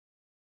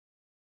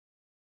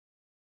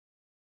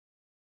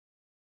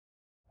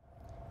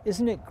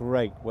Isn't it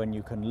great when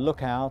you can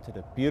look out at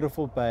a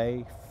beautiful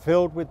bay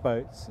filled with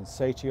boats and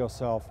say to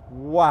yourself,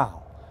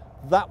 wow,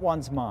 that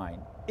one's mine,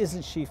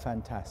 isn't she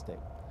fantastic?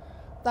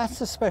 That's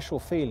a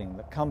special feeling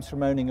that comes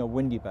from owning a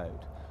Windy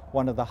boat,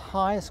 one of the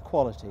highest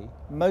quality,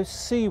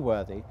 most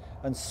seaworthy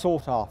and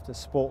sought after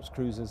sports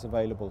cruisers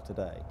available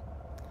today.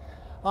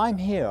 I'm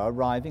here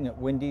arriving at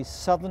Windy's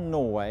Southern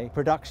Norway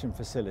production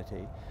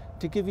facility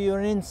to give you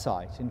an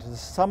insight into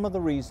some of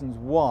the reasons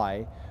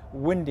why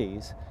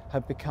Windies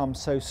have become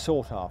so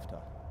sought after.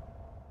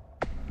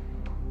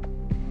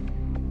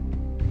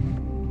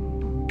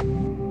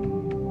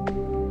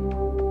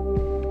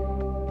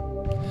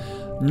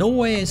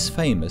 Norway is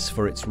famous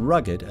for its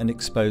rugged and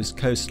exposed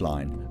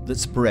coastline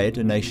that's bred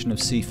a nation of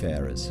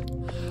seafarers.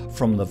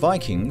 From the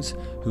Vikings,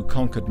 who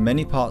conquered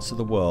many parts of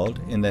the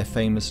world in their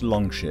famous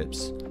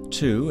longships,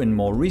 to, in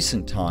more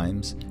recent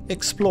times,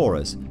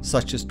 explorers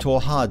such as Thor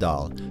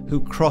Heyerdahl, who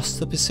crossed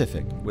the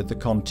Pacific with the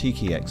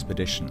Kon-Tiki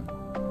expedition.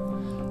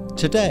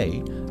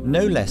 Today,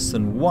 no less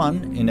than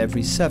 1 in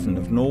every 7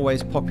 of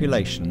Norway's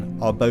population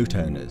are boat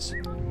owners,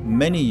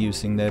 many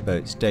using their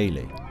boats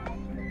daily.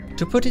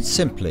 To put it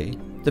simply,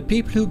 the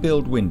people who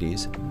build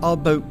Windies are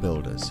boat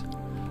builders,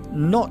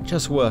 not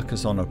just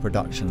workers on a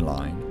production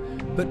line,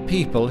 but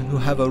people who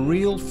have a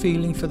real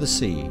feeling for the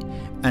sea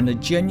and a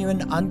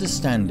genuine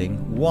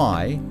understanding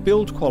why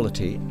build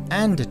quality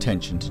and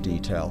attention to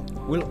detail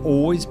will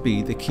always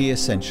be the key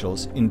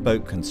essentials in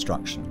boat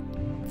construction.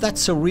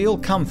 That's a real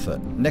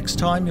comfort next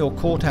time you're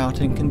caught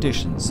out in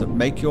conditions that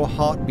make your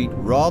heart beat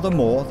rather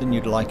more than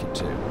you'd like it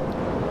to.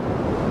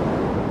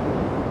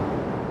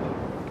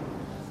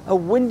 A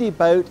Windy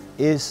boat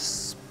is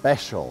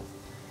special.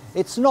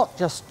 It's not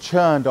just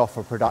churned off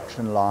a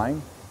production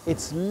line,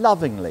 it's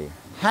lovingly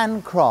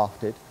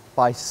handcrafted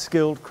by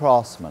skilled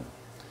craftsmen.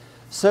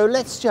 So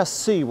let's just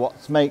see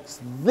what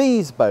makes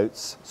these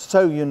boats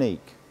so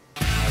unique.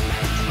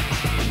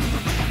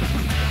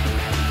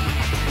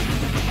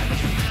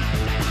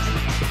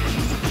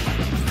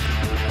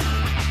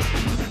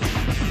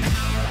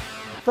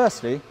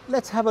 Firstly,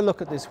 let's have a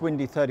look at this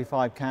Windy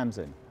 35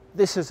 Camsin.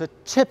 This is a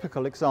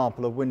typical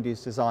example of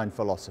Windy's design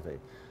philosophy.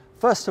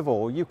 First of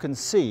all, you can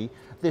see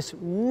this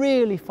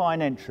really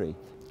fine entry,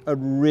 a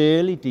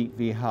really deep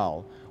V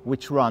hull,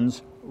 which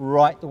runs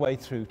right the way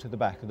through to the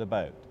back of the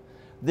boat.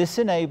 This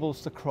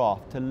enables the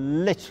craft to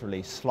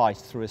literally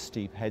slice through a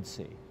steep head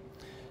sea.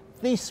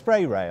 These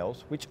spray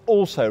rails, which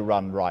also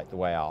run right the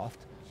way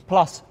aft,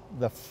 plus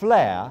the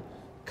flare,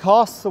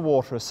 casts the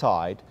water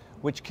aside,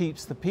 which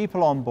keeps the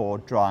people on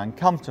board dry and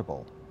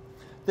comfortable.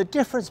 The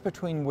difference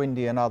between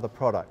Windy and other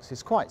products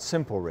is quite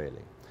simple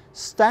really.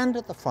 Stand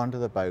at the front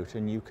of the boat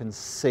and you can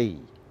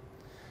see.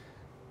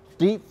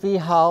 Deep V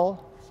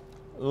hull,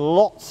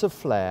 lots of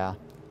flare,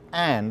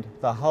 and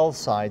the hull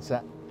sides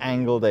are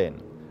angled in.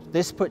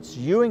 This puts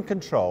you in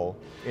control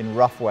in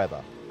rough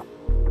weather.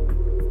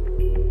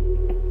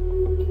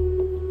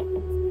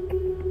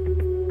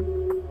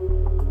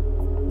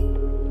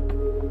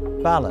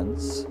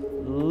 Balance,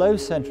 low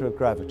centre of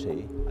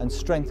gravity and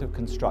strength of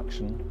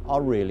construction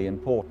are really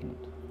important.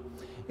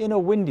 In a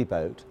Windy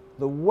boat,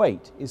 the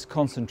weight is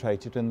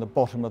concentrated in the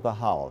bottom of the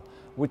hull,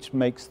 which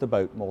makes the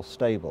boat more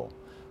stable.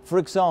 For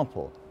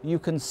example, you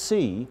can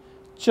see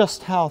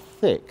just how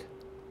thick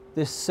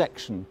this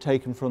section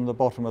taken from the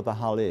bottom of the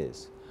hull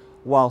is.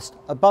 Whilst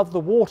above the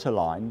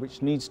waterline,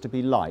 which needs to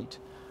be light,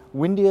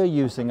 Windy are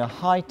using a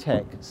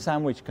high-tech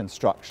sandwich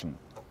construction,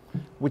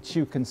 which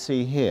you can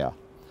see here.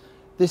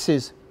 This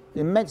is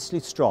immensely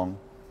strong,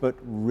 but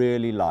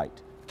really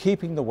light,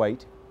 keeping the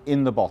weight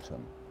in the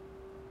bottom.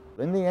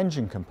 In the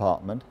engine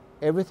compartment,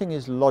 everything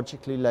is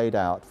logically laid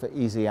out for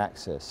easy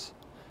access.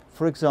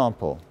 For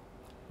example,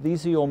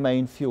 these are your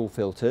main fuel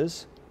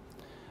filters.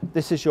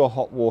 This is your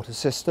hot water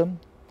system.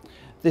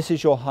 This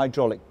is your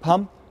hydraulic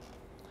pump.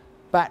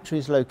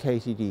 Batteries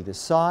located either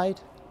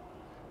side,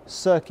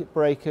 circuit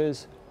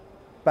breakers,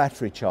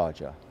 battery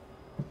charger.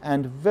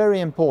 And very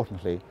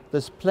importantly,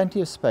 there's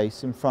plenty of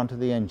space in front of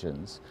the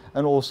engines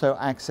and also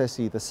access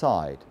either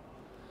side.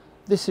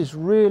 This is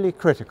really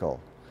critical.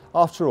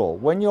 After all,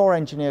 when your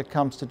engineer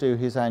comes to do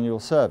his annual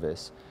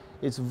service,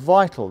 it's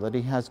vital that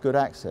he has good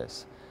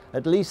access.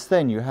 At least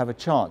then you have a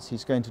chance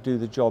he's going to do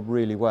the job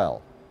really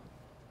well.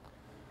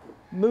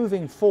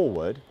 Moving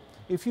forward,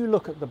 if you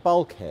look at the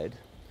bulkhead,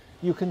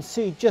 you can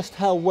see just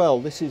how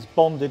well this is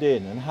bonded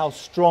in and how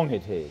strong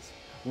it is,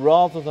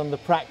 rather than the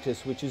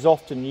practice which is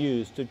often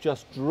used of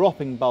just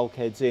dropping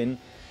bulkheads in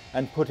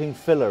and putting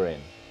filler in.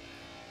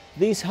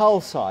 These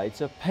hull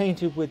sides are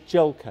painted with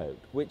gel coat,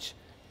 which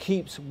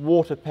keeps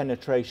water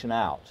penetration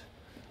out.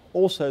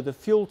 Also, the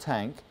fuel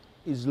tank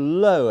is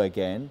low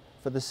again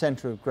for the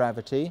centre of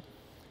gravity.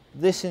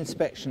 This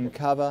inspection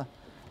cover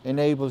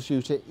enables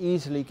you to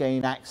easily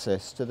gain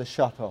access to the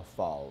shut-off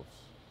valves.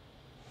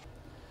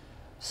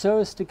 So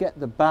as to get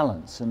the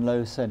balance and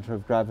low centre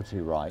of gravity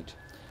right,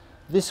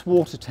 this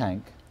water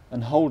tank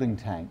and holding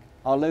tank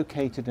are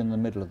located in the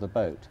middle of the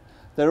boat.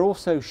 They're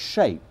also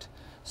shaped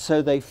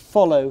so they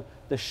follow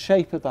the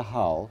shape of the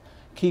hull,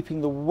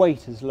 keeping the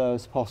weight as low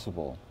as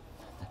possible.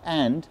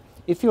 And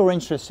If you're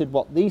interested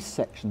what these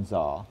sections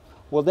are,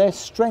 well, they're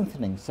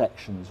strengthening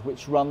sections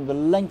which run the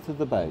length of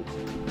the boat.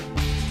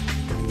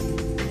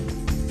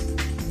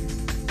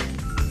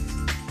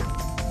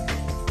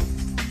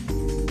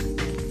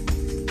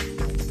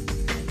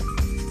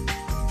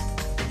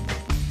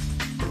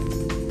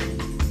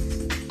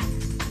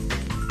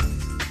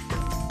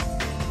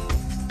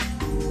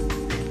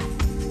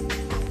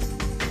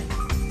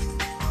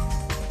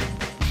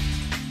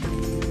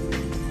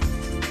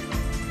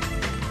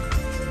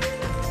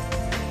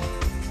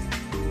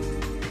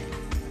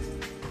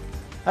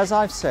 As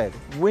I've said,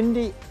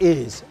 Windy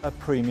is a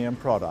premium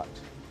product.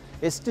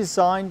 It's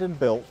designed and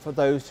built for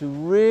those who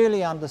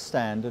really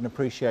understand and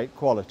appreciate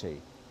quality.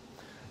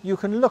 You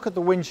can look at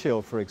the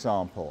windshield, for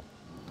example.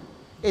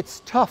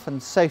 It's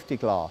toughened safety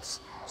glass,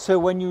 so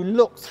when you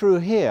look through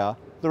here,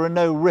 there are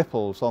no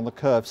ripples on the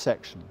curved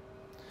section.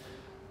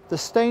 The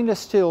stainless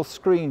steel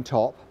screen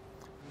top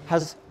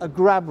has a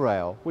grab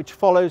rail which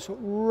follows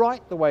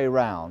right the way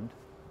round,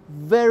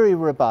 very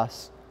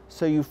robust,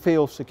 so you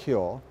feel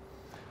secure.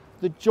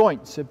 The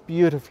joints are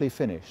beautifully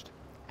finished,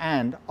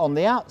 and on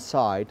the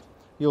outside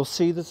you'll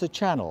see there's a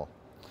channel.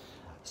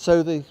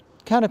 So the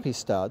canopy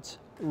studs,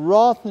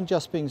 rather than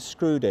just being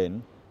screwed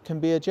in, can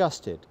be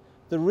adjusted.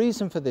 The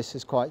reason for this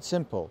is quite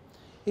simple.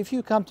 If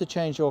you come to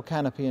change your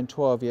canopy in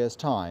 12 years'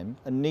 time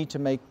and need to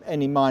make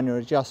any minor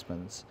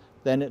adjustments,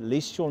 then at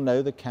least you'll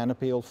know the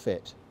canopy will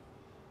fit.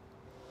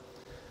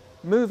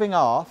 Moving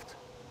aft,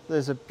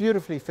 there's a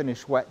beautifully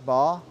finished wet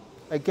bar.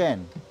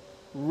 Again,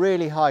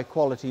 really high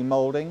quality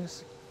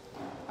mouldings.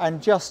 And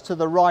just to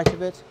the right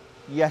of it,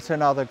 yet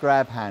another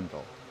grab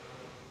handle.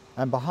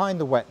 And behind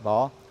the wet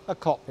bar, a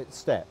cockpit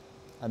step.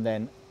 And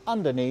then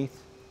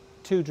underneath,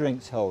 2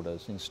 drinks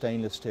holders in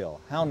stainless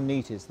steel. How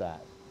neat is that?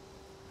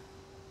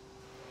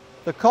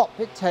 The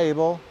cockpit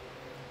table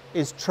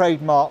is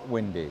trademark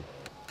Windy.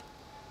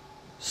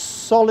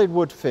 Solid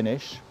wood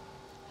finish,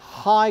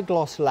 high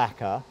gloss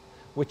lacquer,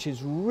 which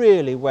is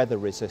really weather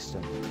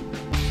resistant.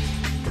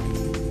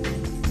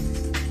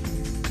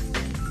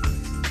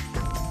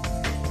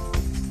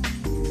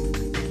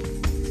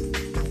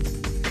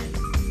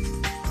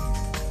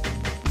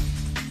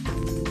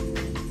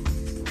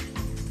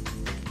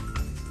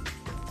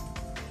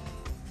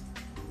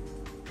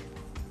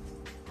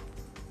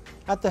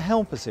 At the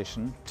helm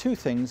position, 2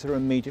 things are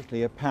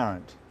immediately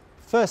apparent.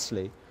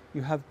 Firstly,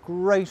 you have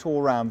great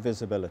all-round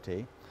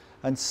visibility,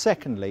 and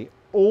secondly,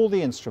 all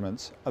the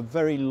instruments are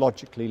very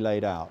logically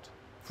laid out.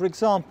 For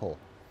example,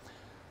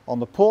 on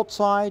the port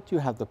side you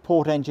have the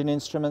port engine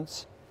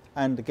instruments,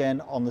 and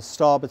again on the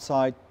starboard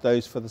side,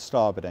 those for the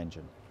starboard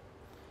engine.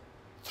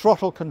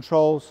 Throttle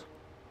controls,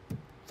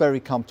 very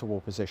comfortable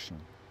position.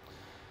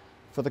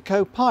 For the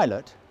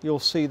co-pilot, you'll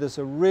see there's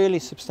a really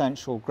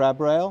substantial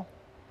grab rail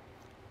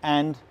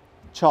and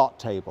chart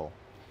table,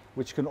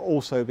 which can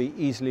also be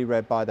easily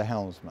read by the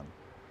helmsman.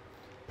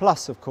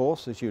 Plus, of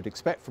course, as you'd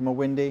expect from a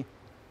Windy,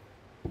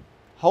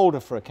 holder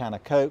for a can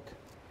of Coke,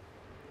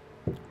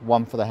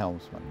 one for the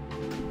helmsman.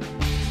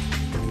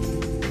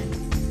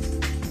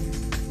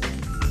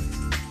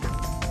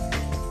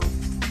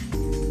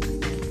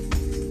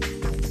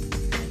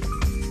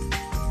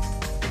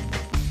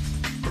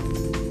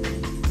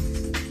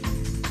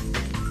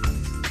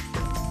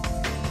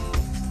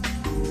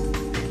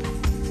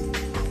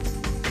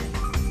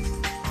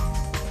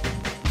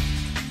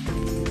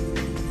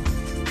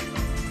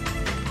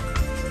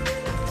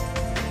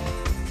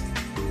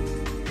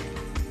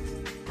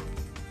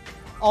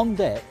 On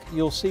deck,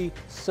 you'll see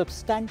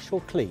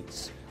substantial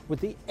cleats with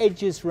the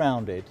edges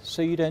rounded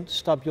so you don't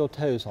stub your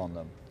toes on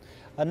them.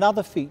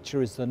 Another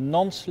feature is the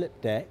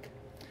non-slip deck,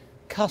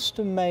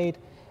 custom-made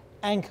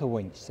anchor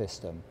winch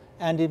system,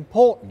 and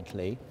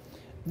importantly,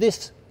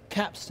 this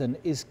capstan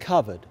is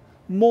covered.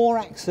 More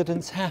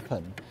accidents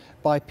happen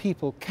by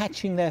people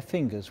catching their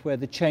fingers where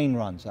the chain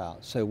runs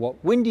out. So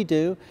what Windy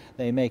do,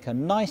 they make a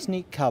nice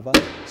neat cover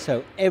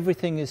so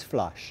everything is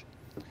flush.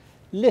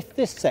 Lift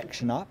this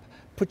section up,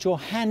 put your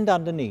hand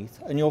underneath,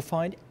 and you'll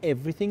find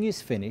everything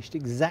is finished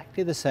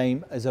exactly the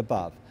same as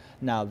above.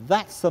 Now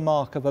that's the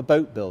mark of a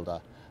boat builder,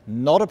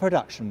 not a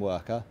production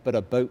worker, but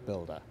a boat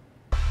builder.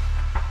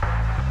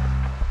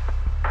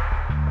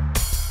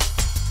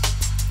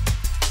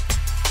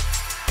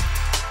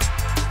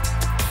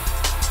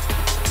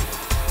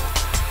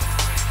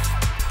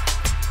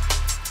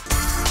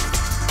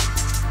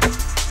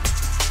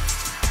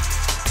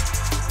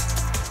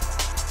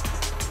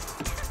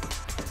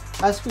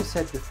 As we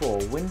said before,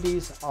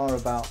 Windies are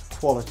about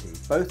quality,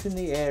 both in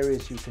the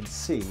areas you can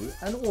see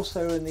and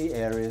also in the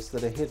areas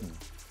that are hidden.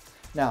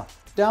 Now,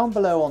 down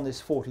below on this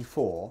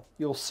 44,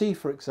 you'll see,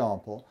 for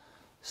example,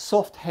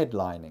 soft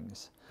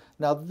headlinings.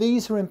 Now,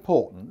 these are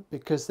important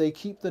because they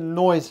keep the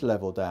noise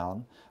level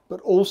down,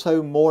 but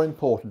also, more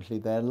importantly,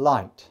 they're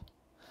light.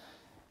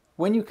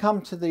 When you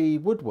come to the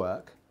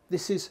woodwork,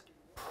 this is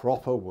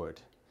proper wood,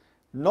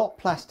 not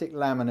plastic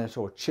laminate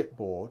or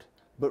chipboard,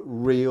 but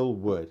real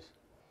wood.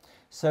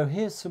 So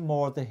here's some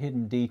more of the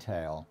hidden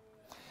detail.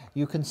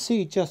 You can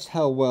see just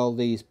how well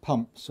these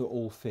pumps are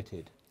all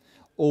fitted,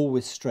 all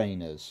with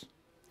strainers.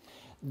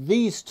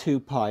 These two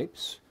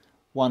pipes,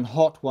 one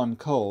hot, one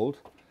cold,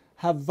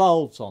 have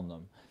valves on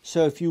them.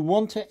 So if you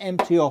want to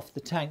empty off the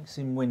tanks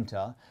in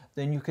winter,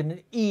 then you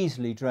can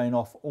easily drain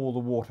off all the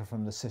water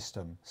from the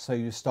system. So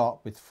you start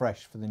with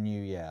fresh for the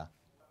new year.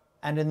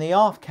 And in the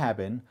aft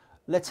cabin,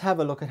 let's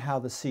have a look at how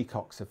the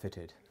seacocks are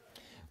fitted.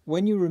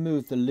 When you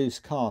remove the loose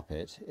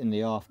carpet in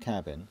the aft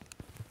cabin,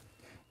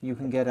 you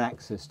can get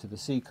access to the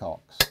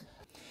seacocks.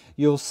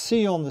 You'll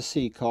see on the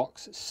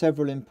seacocks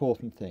several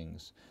important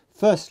things.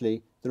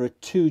 Firstly, there are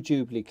 2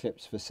 Jubilee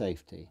clips for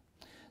safety.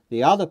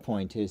 The other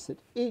point is that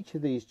each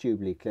of these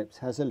Jubilee clips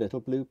has a little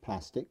blue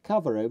plastic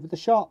cover over the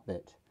sharp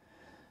bit.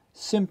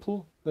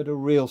 Simple, but a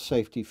real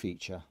safety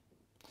feature.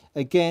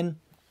 Again,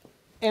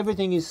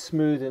 everything is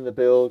smooth in the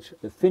bilge.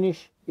 The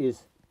finish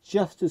is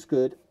just as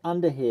good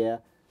under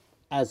here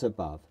as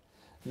above.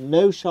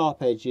 No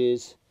sharp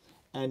edges,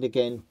 and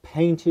again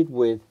painted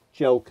with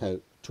gel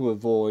coat to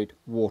avoid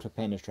water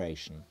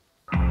penetration.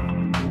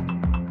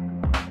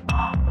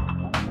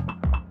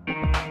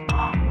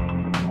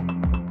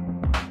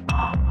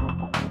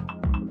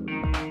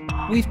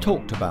 We've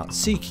talked about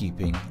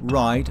seakeeping,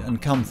 ride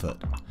and comfort,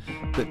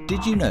 but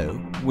did you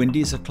know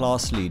Windies are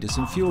class leaders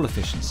in fuel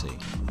efficiency?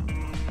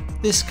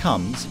 This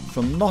comes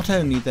from not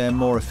only their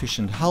more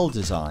efficient hull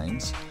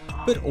designs,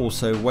 but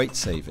also weight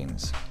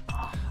savings.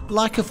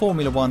 Like a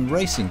Formula One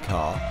racing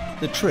car,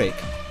 the trick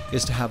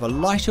is to have a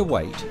lighter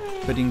weight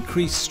but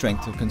increased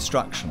strength of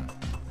construction.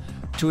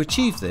 To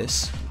achieve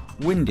this,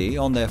 Windy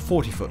on their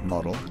 40-foot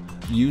model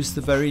used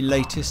the very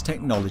latest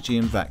technology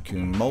in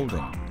vacuum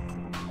moulding.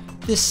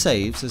 This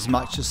saves as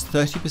much as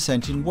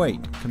 30% in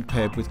weight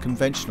compared with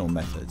conventional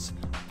methods,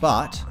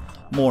 but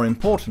more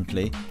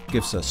importantly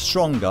gives a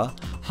stronger,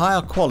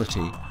 higher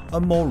quality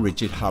and more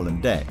rigid hull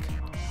and deck.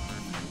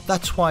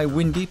 That's why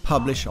Windy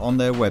publish on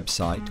their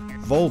website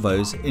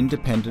Volvo's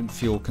independent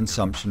fuel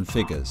consumption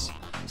figures.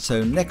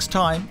 So next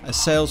time a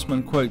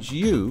salesman quotes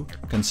you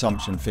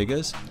consumption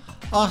figures,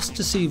 ask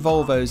to see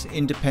Volvo's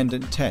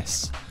independent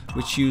tests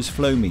which use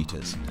flow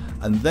meters,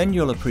 and then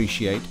you'll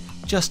appreciate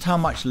just how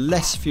much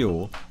less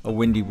fuel a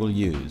Windy will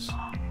use.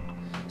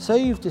 So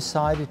you've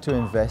decided to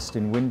invest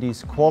in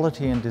Windy's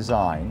quality and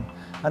design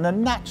and are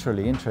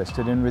naturally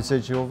interested in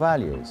residual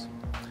values.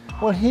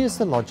 Well, here's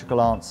the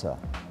logical answer.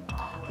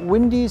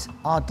 Windies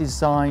are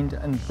designed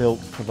and built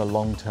for the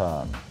long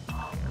term,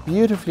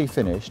 beautifully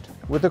finished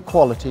with a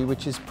quality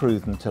which is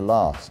proven to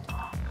last.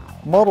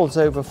 Models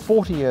over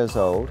 40 years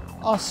old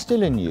are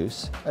still in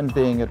use and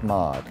being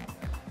admired.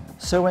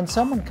 So when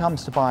someone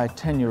comes to buy a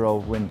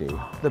 10-year-old Windy,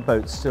 the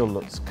boat still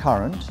looks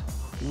current,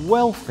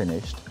 well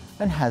finished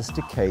and has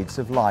decades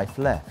of life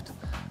left.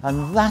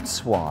 And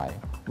that's why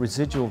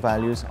residual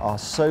values are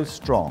so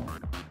strong.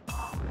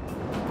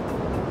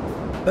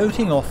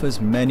 Boating offers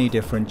many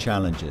different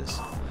challenges.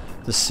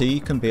 The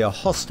sea can be a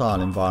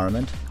hostile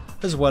environment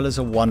as well as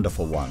a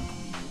wonderful one.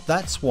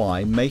 That's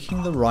why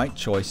making the right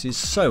choice is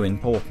so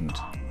important.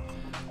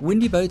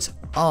 Windy boats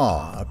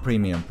are a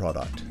premium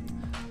product,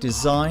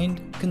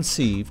 designed,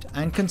 conceived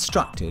and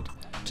constructed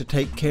to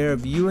take care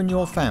of you and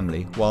your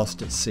family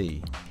whilst at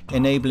sea,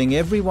 enabling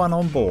everyone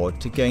on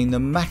board to gain the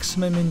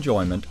maximum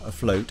enjoyment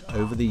afloat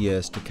over the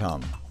years to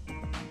come.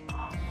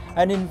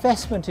 An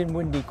investment in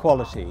Windy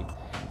quality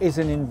is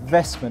an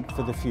investment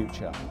for the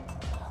future.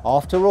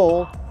 After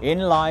all, in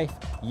life,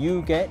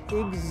 you get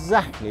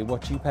exactly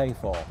what you pay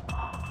for.